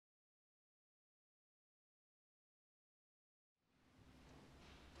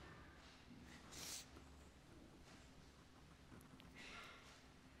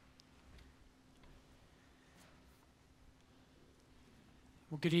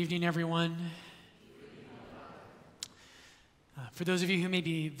Good evening, everyone. For those of you who may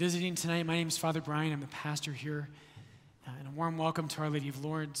be visiting tonight, my name is Father Brian. I'm the pastor here. And a warm welcome to Our Lady of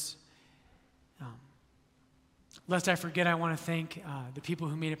Lourdes. Lest I forget, I want to thank the people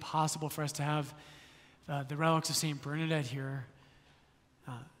who made it possible for us to have the relics of St. Bernadette here.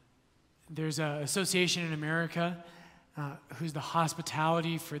 There's an association in America who's the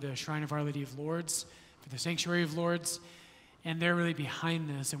hospitality for the Shrine of Our Lady of Lourdes, for the Sanctuary of Lourdes. And they're really behind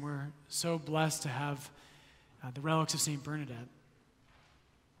this, and we're so blessed to have the relics of St. Bernadette.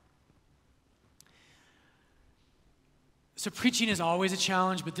 So preaching is always a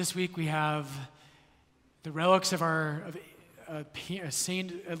challenge, but this week we have the relics of our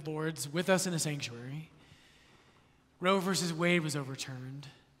Saint at Lourdes with us in the sanctuary. Roe versus Wade was overturned,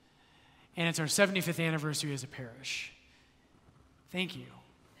 and it's our 75th anniversary as a parish. Thank you.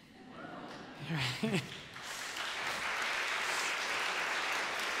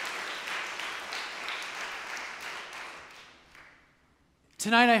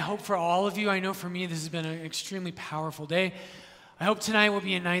 Tonight, I hope for all of you, I know for me this has been an extremely powerful day. I hope tonight will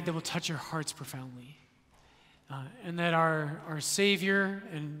be a night that will touch your hearts profoundly. And that our Savior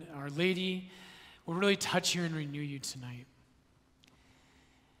and Our Lady will really touch you and renew you tonight.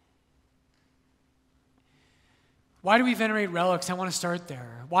 Why do we venerate relics? I want to start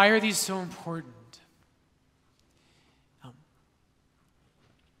there. Why are these so important?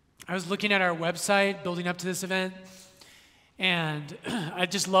 I was looking at our website building up to this event, and I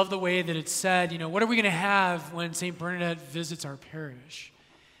just love the way that it said, what are we going to have when St. Bernadette visits our parish?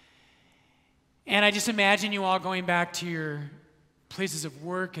 And I just imagine you all going back to your places of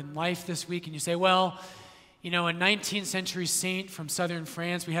work and life this week, and you say, well, a 19th century saint from southern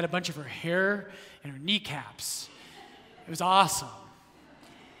France, we had a bunch of her hair and her kneecaps. It was awesome.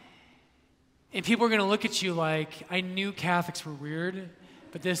 And people are going to look at you like, I knew Catholics were weird,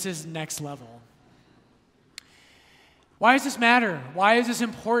 but this is next level. Why does this matter? Why is this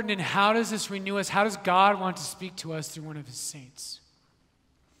important, and how does this renew us? How does God want to speak to us through one of his saints?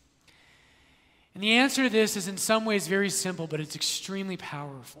 And the answer to this is in some ways very simple, but it's extremely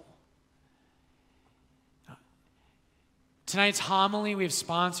powerful. Tonight's homily, we have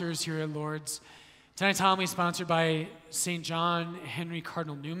sponsors here at Lourdes. Tonight's homily is sponsored by St. John Henry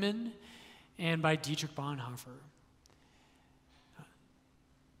Cardinal Newman and by Dietrich Bonhoeffer.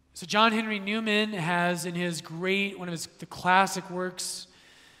 So John Henry Newman has in his the classic works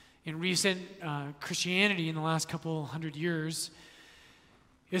in recent Christianity in the last couple hundred years,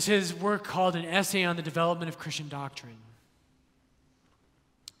 is his work called An Essay on the Development of Christian Doctrine.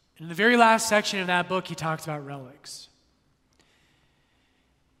 And in the very last section of that book, he talks about relics.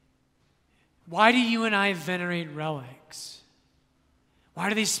 Why do you and I venerate relics? Why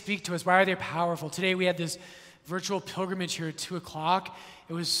do they speak to us? Why are they powerful? Today we had this virtual pilgrimage here at 2 o'clock.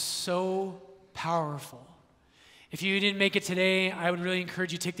 It was so powerful. If you didn't make it today, I would really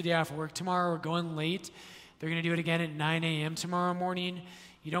encourage you to take the day off of work tomorrow. We're going late. They're going to do it again at 9 a.m. tomorrow morning.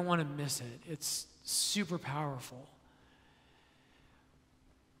 You don't want to miss it. It's super powerful.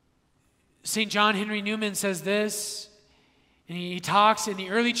 St. John Henry Newman says this, and he talks in the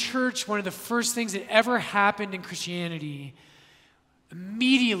early church, one of the first things that ever happened in Christianity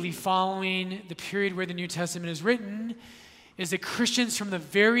immediately following the period where the New Testament is written is that Christians from the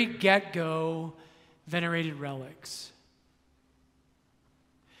very get-go venerated relics.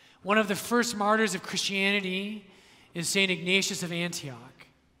 One of the first martyrs of Christianity is St. Ignatius of Antioch.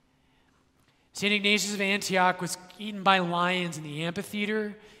 St. Ignatius of Antioch was eaten by lions in the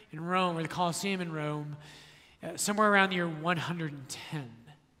amphitheater in Rome, or the Colosseum in Rome, somewhere around the year 110.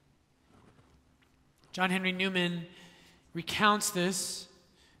 John Henry Newman recounts this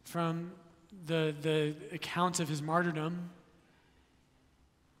from the accounts of his martyrdom.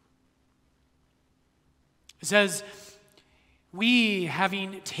 It says, we,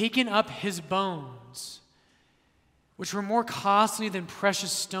 having taken up his bones, which were more costly than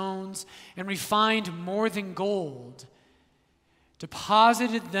precious stones and refined more than gold,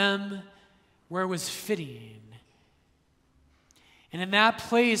 deposited them where it was fitting. And in that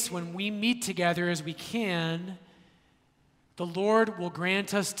place, when we meet together as we can, the Lord will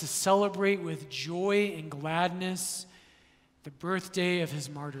grant us to celebrate with joy and gladness the birthday of his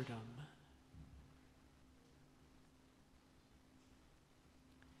martyrdom.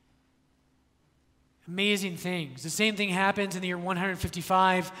 Amazing things. The same thing happens in the year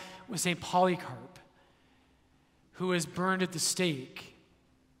 155 with St. Polycarp, who was burned at the stake.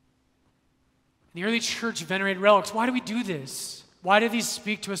 The early church venerated relics. Why do we do this? Why do these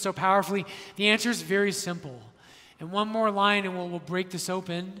speak to us so powerfully? The answer is very simple. And one more line and we'll break this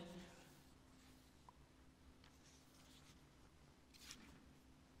open.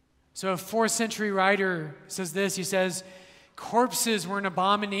 So a 4th century writer says this. He says, corpses were an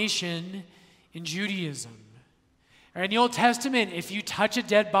abomination in Judaism. In the Old Testament, if you touch a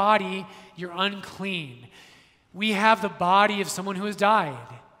dead body, you're unclean. We have the body of someone who has died.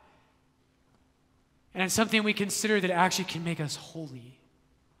 And it's something we consider that actually can make us holy.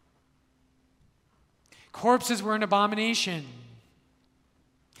 Corpses were an abomination.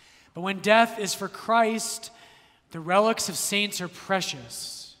 But when death is for Christ, the relics of saints are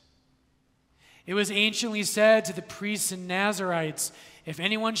precious. It was anciently said to the priests and Nazarites, if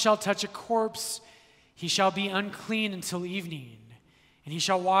anyone shall touch a corpse, he shall be unclean until evening, and he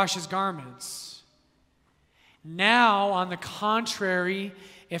shall wash his garments. Now, on the contrary,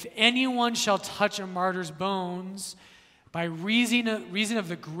 if anyone shall touch a martyr's bones, by reason of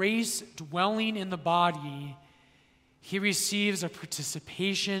the grace dwelling in the body, he receives a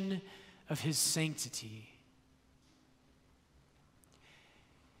participation of his sanctity.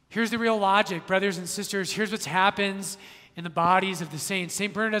 Here's the real logic, brothers and sisters. Here's what happens in the bodies of the saints.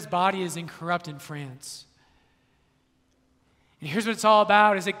 St. Bernadette's body is incorrupt in France. And here's what it's all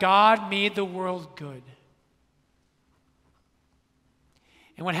about, is that God made the world good.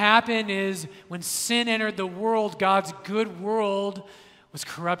 And what happened is when sin entered the world, God's good world was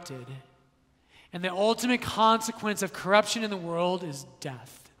corrupted. And the ultimate consequence of corruption in the world is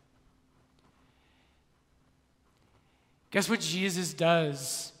death. Guess what Jesus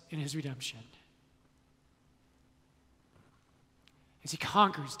does in his redemption? Is he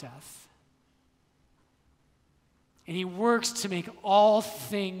conquers death. And he works to make all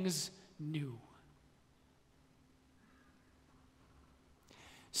things new.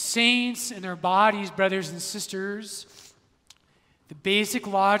 Saints and their bodies, brothers and sisters, the basic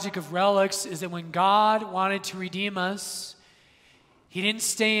logic of relics is that when God wanted to redeem us, he didn't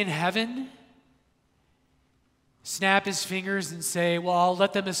stay in heaven, snap his fingers and say, well, I'll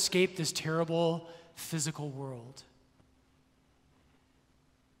let them escape this terrible physical world.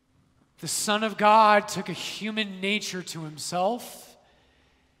 The Son of God took a human nature to himself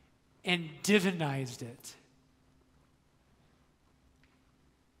and divinized it.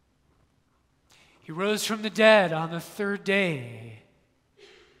 He rose from the dead on the 3rd day.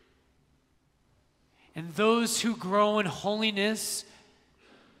 And those who grow in holiness,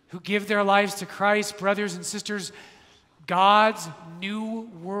 who give their lives to Christ, brothers and sisters, God's new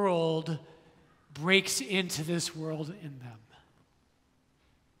world breaks into this world in them.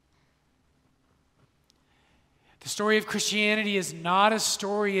 The story of Christianity is not a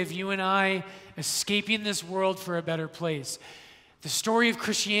story of you and I escaping this world for a better place. The story of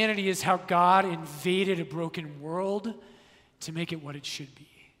Christianity is how God invaded a broken world to make it what it should be.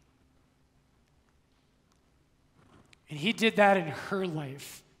 And he did that in her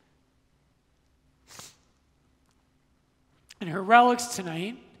life. And her relics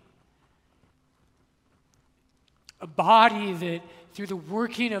tonight, a body that, through the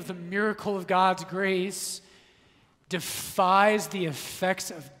working of the miracle of God's grace, defies the effects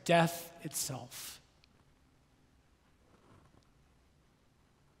of death itself.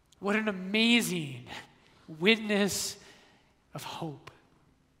 What an amazing witness of hope.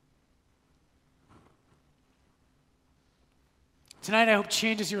 Tonight, I hope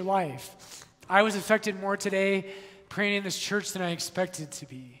changes your life. I was affected more today praying in this church than I expected to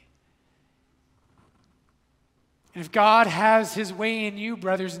be. And if God has his way in you,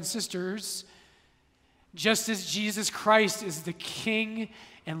 brothers and sisters, just as Jesus Christ is the King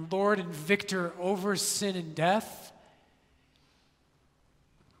and Lord and victor over sin and death,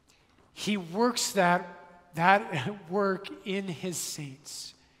 he works that work in his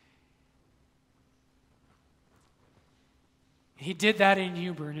saints. He did that in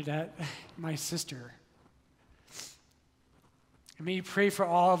you, Bernadette, my sister. And may you pray for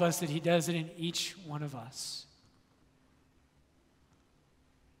all of us that he does it in each one of us.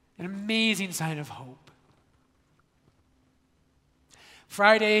 An amazing sign of hope.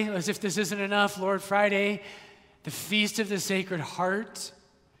 Friday, as if this isn't enough, Lord, Friday, the Feast of the Sacred Heart,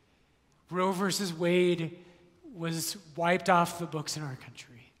 Roe versus Wade was wiped off the books in our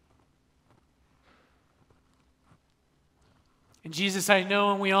country. And Jesus, I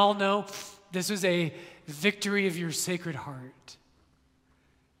know, and we all know, this was a victory of your Sacred Heart.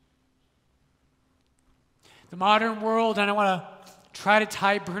 The modern world, and I want to try to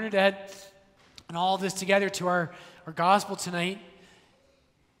tie Bernadette and all this together to our gospel tonight.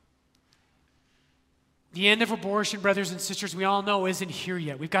 The end of abortion, brothers and sisters, we all know isn't here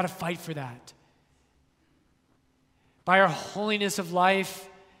yet. We've got to fight for that. By our holiness of life,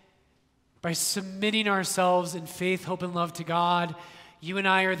 by submitting ourselves in faith, hope, and love to God, you and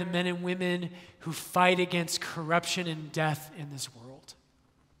I are the men and women who fight against corruption and death in this world.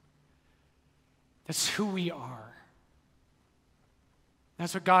 That's who we are.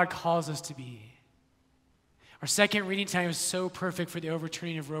 That's what God calls us to be. Our second reading tonight was so perfect for the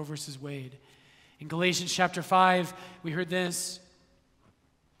overturning of Roe versus Wade. In Galatians chapter 5, we heard this.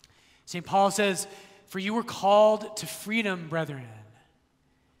 St. Paul says, "For you were called to freedom, brethren.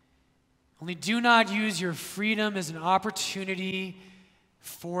 Only do not use your freedom as an opportunity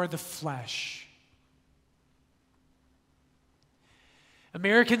for the flesh."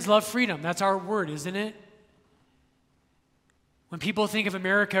 Americans love freedom. That's our word, isn't it? When people think of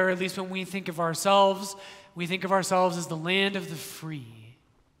America, or at least when we think of ourselves, we think of ourselves as the land of the free.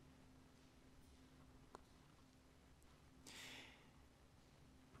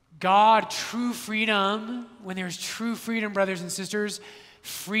 God, true freedom, when there's true freedom, brothers and sisters,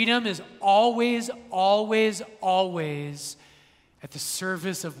 freedom is always, always, always at the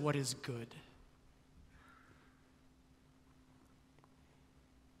service of what is good.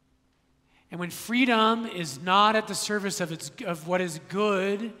 And when freedom is not at the service of what is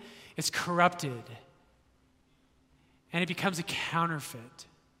good, it's corrupted. And it becomes a counterfeit.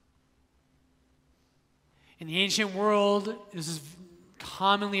 In the ancient world, this is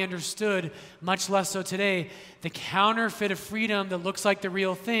commonly understood, much less so today, the counterfeit of freedom that looks like the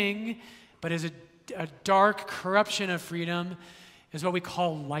real thing, but is a dark corruption of freedom, is what we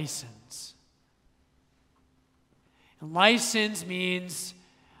call license. And license means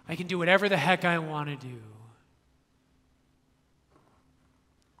I can do whatever the heck I want to do.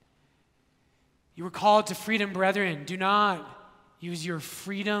 You were called to freedom, brethren. Do not use your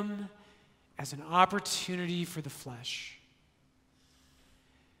freedom as an opportunity for the flesh,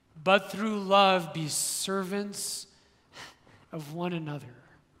 but through love be servants of one another.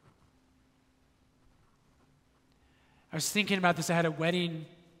 I was thinking about this. I had a wedding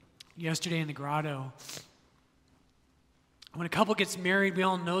yesterday in the grotto. When a couple gets married, we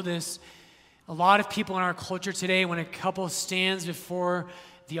all know this. A lot of people in our culture today, when a couple stands before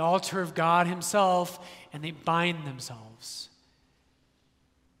the altar of God himself and they bind themselves,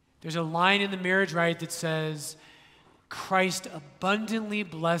 there's a line in the marriage rite that says, "Christ abundantly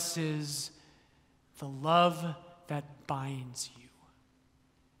blesses the love that binds you."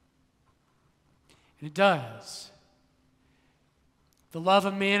 And it does. The love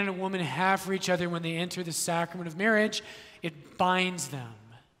a man and a woman have for each other when they enter the sacrament of marriage, it binds them.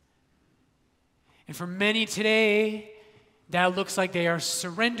 And for many today, that looks like they are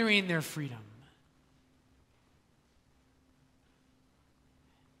surrendering their freedom.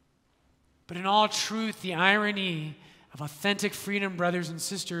 But in all truth, the irony of authentic freedom, brothers and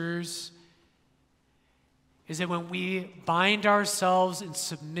sisters, is that when we bind ourselves in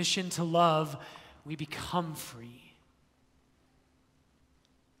submission to love, we become free.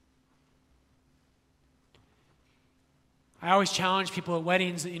 I always challenge people at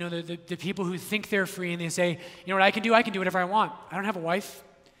weddings, the people who think they're free and they say, you know what I can do? I can do whatever I want. I don't have a wife.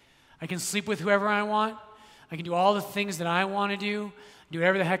 I can sleep with whoever I want. I can do all the things that I want to do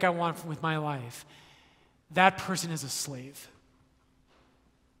whatever the heck I want with my life. That person is a slave.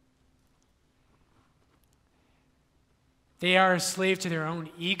 They are a slave to their own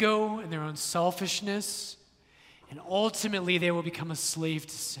ego and their own selfishness, and ultimately they will become a slave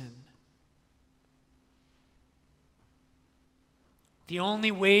to sin. The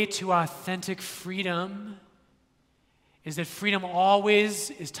only way to authentic freedom is that freedom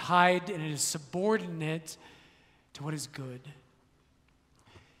always is tied and it is subordinate to what is good.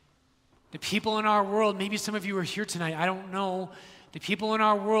 The people in our world, maybe some of you are here tonight, I don't know, the people in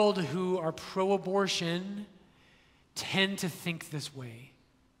our world who are pro-abortion tend to think this way.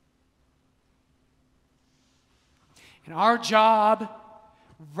 And our job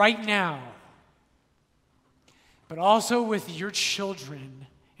right now, but also with your children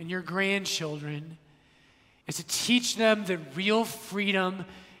and your grandchildren, is to teach them that real freedom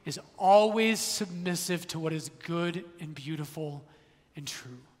is always submissive to what is good and beautiful and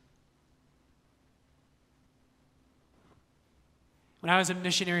true. When I was a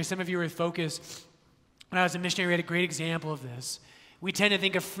missionary, some of you were focused. When I was a missionary, we had a great example of this. We tend to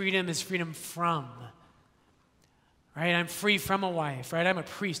think of freedom as freedom from, right? I'm free from a wife, right? I'm a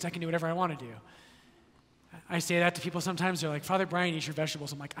priest. I can do whatever I want to do. I say that to people sometimes. They're like, Father Brian, eat your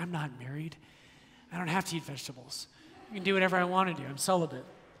vegetables. I'm like, I'm not married. I don't have to eat vegetables. I can do whatever I want to do. I'm celibate.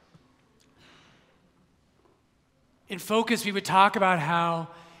 In Focus, we would talk about how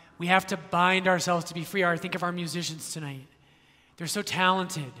we have to bind ourselves to be free. Or think of our musicians tonight. They're so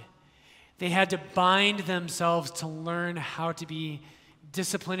talented. They had to bind themselves to learn how to be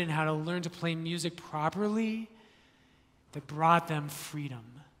disciplined and how to learn to play music properly that brought them freedom.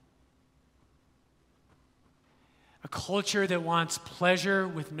 A culture that wants pleasure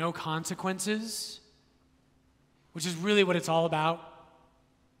with no consequences which is really what it's all about.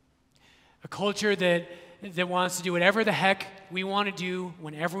 A culture that wants to do whatever the heck we want to do,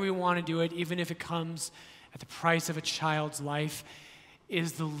 whenever we want to do it, even if it comes at the price of a child's life,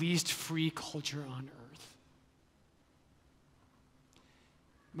 is the least free culture on earth.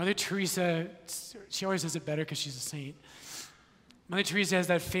 Mother Teresa, she always does it better because she's a saint. Mother Teresa has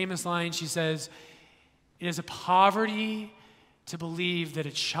that famous line. She says, "It is a poverty to believe that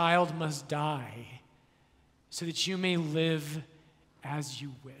a child must die so that you may live as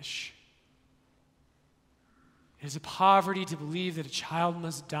you wish." It is a poverty to believe that a child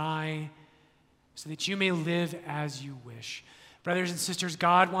must die so that you may live as you wish. Brothers and sisters,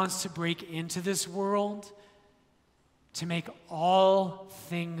 God wants to break into this world to make all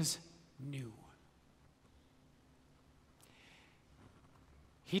things new.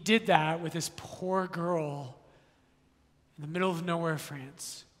 He did that with this poor girl in the middle of nowhere,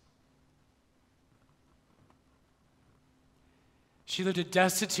 France. She lived a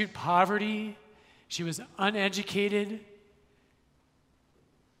destitute poverty. She was uneducated.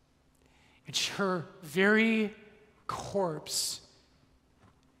 And her very corpse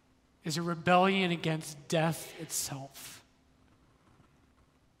is a rebellion against death itself.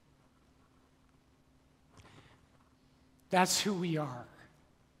 That's who we are.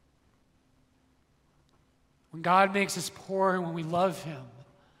 When God makes us poor and when we love Him,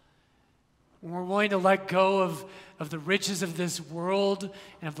 when we're willing to let go of the riches of this world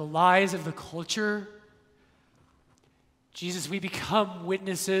and of the lies of the culture, Jesus, we become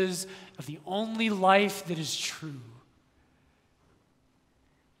witnesses of the only life that is true,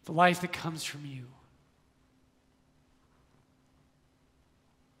 the life that comes from you.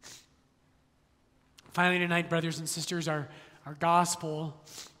 Finally tonight, brothers and sisters, our gospel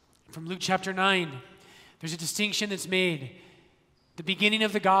from Luke chapter 9, there's a distinction that's made. The beginning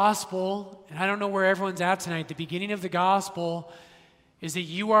of the gospel, and I don't know where everyone's at tonight, the beginning of the gospel is that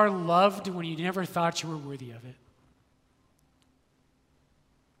you are loved when you never thought you were worthy of it.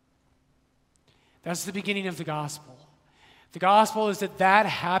 That's the beginning of the gospel. The gospel is that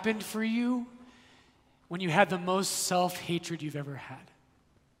happened for you when you had the most self-hatred you've ever had.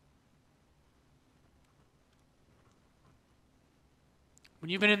 When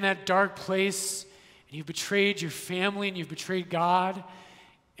you've been in that dark place and you've betrayed your family and you've betrayed God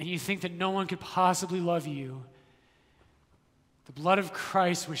and you think that no one could possibly love you, the blood of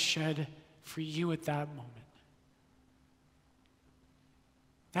Christ was shed for you at that moment.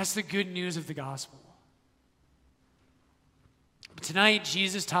 That's the good news of the gospel. But tonight,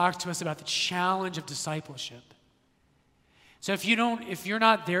 Jesus talks to us about the challenge of discipleship. So if you're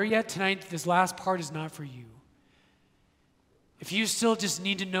not there yet tonight, this last part is not for you. If you still just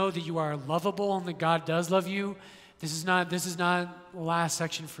need to know that you are lovable and that God does love you, this is not the last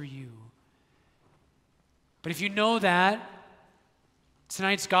section for you. But if you know that,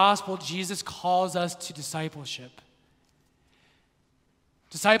 tonight's gospel, Jesus calls us to discipleship.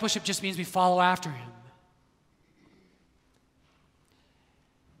 Discipleship just means we follow after Him.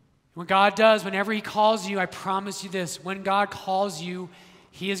 When God does, whenever He calls you, I promise you this, when God calls you,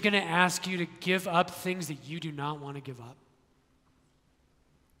 He is going to ask you to give up things that you do not want to give up.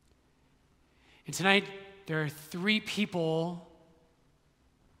 And tonight, there are 3 people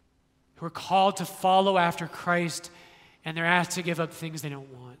who are called to follow after Christ, and they're asked to give up things they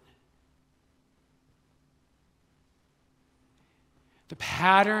don't want. The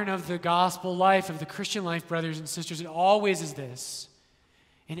pattern of the gospel life, of the Christian life, brothers and sisters, it always is this.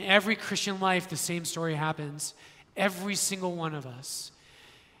 In every Christian life, the same story happens. Every single one of us.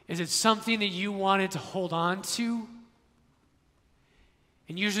 Is it something that you wanted to hold on to?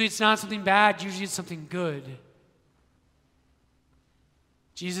 And usually it's not something bad, usually it's something good.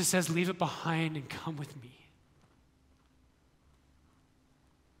 Jesus says, leave it behind and come with me.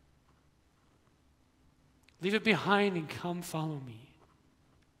 Leave it behind and come follow me.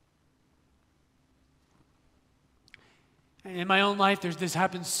 And in my own life, this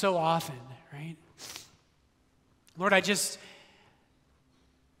happens so often, right? Lord, I just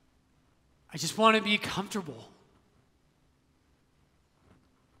want to be comfortable.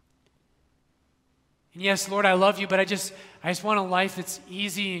 And yes, Lord, I love you, but I just want a life that's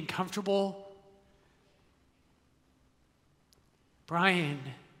easy and comfortable. Brian,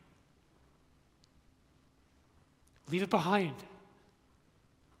 leave it behind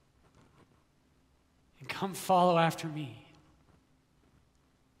and come follow after me.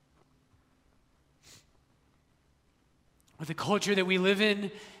 With the culture that we live in,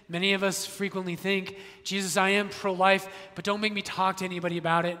 many of us frequently think, Jesus, I am pro-life, but don't make me talk to anybody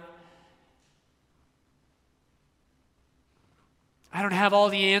about it. I don't have all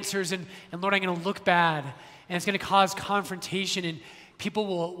the answers, and Lord, I'm going to look bad, and it's going to cause confrontation, and people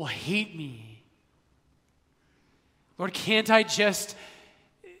will hate me. Lord, can't I just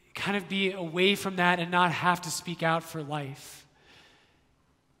kind of be away from that and not have to speak out for life?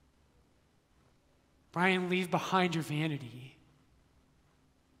 Brian, leave behind your vanity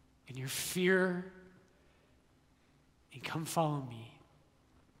and your fear and come follow me.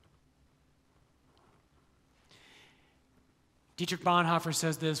 Dietrich Bonhoeffer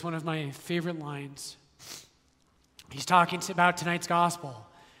says this, one of my favorite lines. He's talking about tonight's gospel.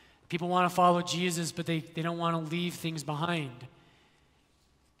 People want to follow Jesus, but they don't want to leave things behind.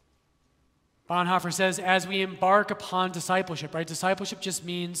 Bonhoeffer says, as we embark upon discipleship, right? Discipleship just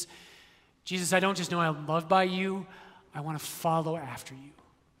means, Jesus, I don't just know I'm loved by you, I want to follow after you.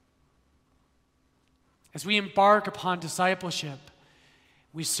 As we embark upon discipleship,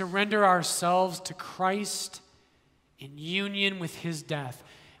 we surrender ourselves to Christ in union with his death.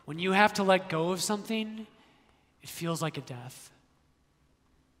 When you have to let go of something, it feels like a death.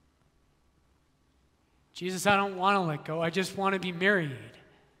 Jesus, I don't want to let go. I just want to be married.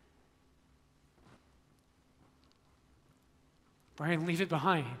 Brian, leave it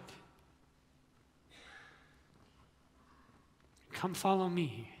behind. Come follow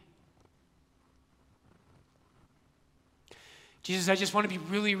me. Jesus, I just want to be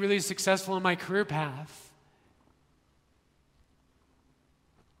really, really successful in my career path.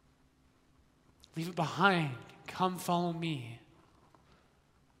 Leave it behind. Come follow me.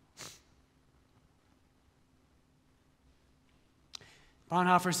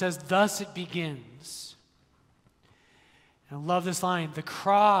 Bonhoeffer says, thus it begins. And I love this line. The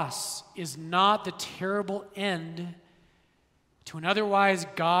cross is not the terrible end to an otherwise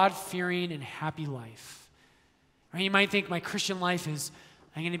God-fearing and happy life. Right? You might think my Christian life is,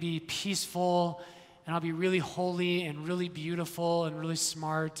 I'm going to be peaceful, and I'll be really holy and really beautiful and really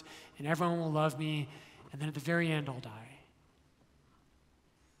smart, and everyone will love me, and then at the very end I'll die.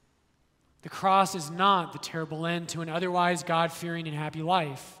 The cross is not the terrible end to an otherwise God-fearing and happy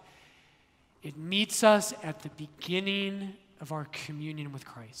life. It meets us at the beginning of our communion with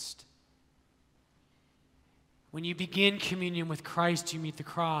Christ. When you begin communion with Christ, you meet the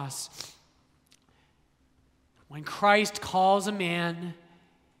cross. When Christ calls a man,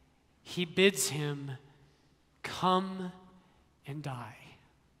 he bids him, come and die.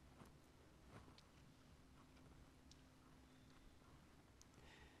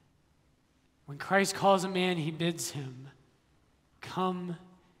 When Christ calls a man, he bids him, come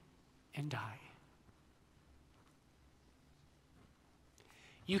and die.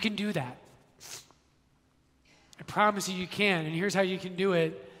 You can do that. I promise you can. And here's how you can do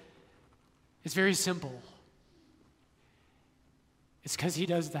it. It's very simple. It's because he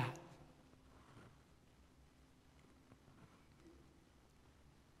does that.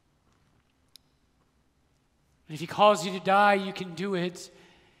 And if he calls you to die, you can do it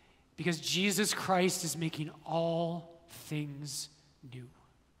because Jesus Christ is making all things new.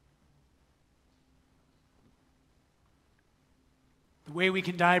 The way we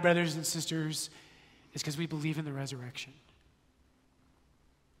can die, brothers and sisters, is because we believe in the resurrection.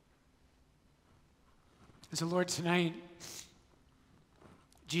 And so, Lord, tonight,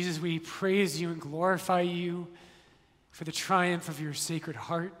 Jesus, we praise you and glorify you for the triumph of your sacred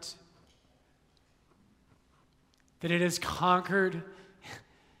heart, that it has conquered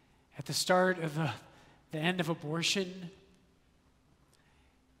at the start of the end of abortion.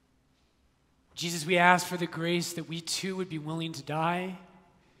 Jesus, we ask for the grace that we too would be willing to die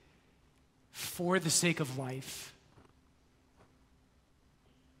for the sake of life.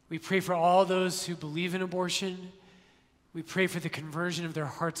 We pray for all those who believe in abortion. We pray for the conversion of their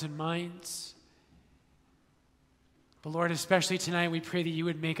hearts and minds. But Lord, especially tonight, we pray that you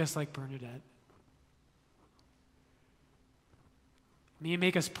would make us like Bernadette. May you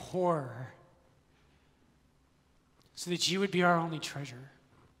make us poor so that you would be our only treasure.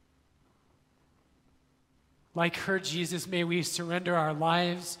 Like her, Jesus, may we surrender our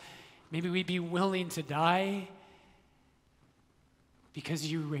lives. Maybe we be willing to die because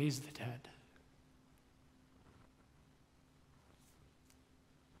you raised the dead.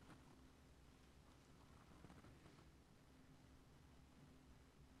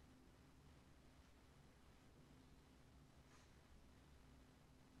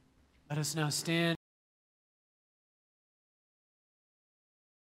 Let us now stand.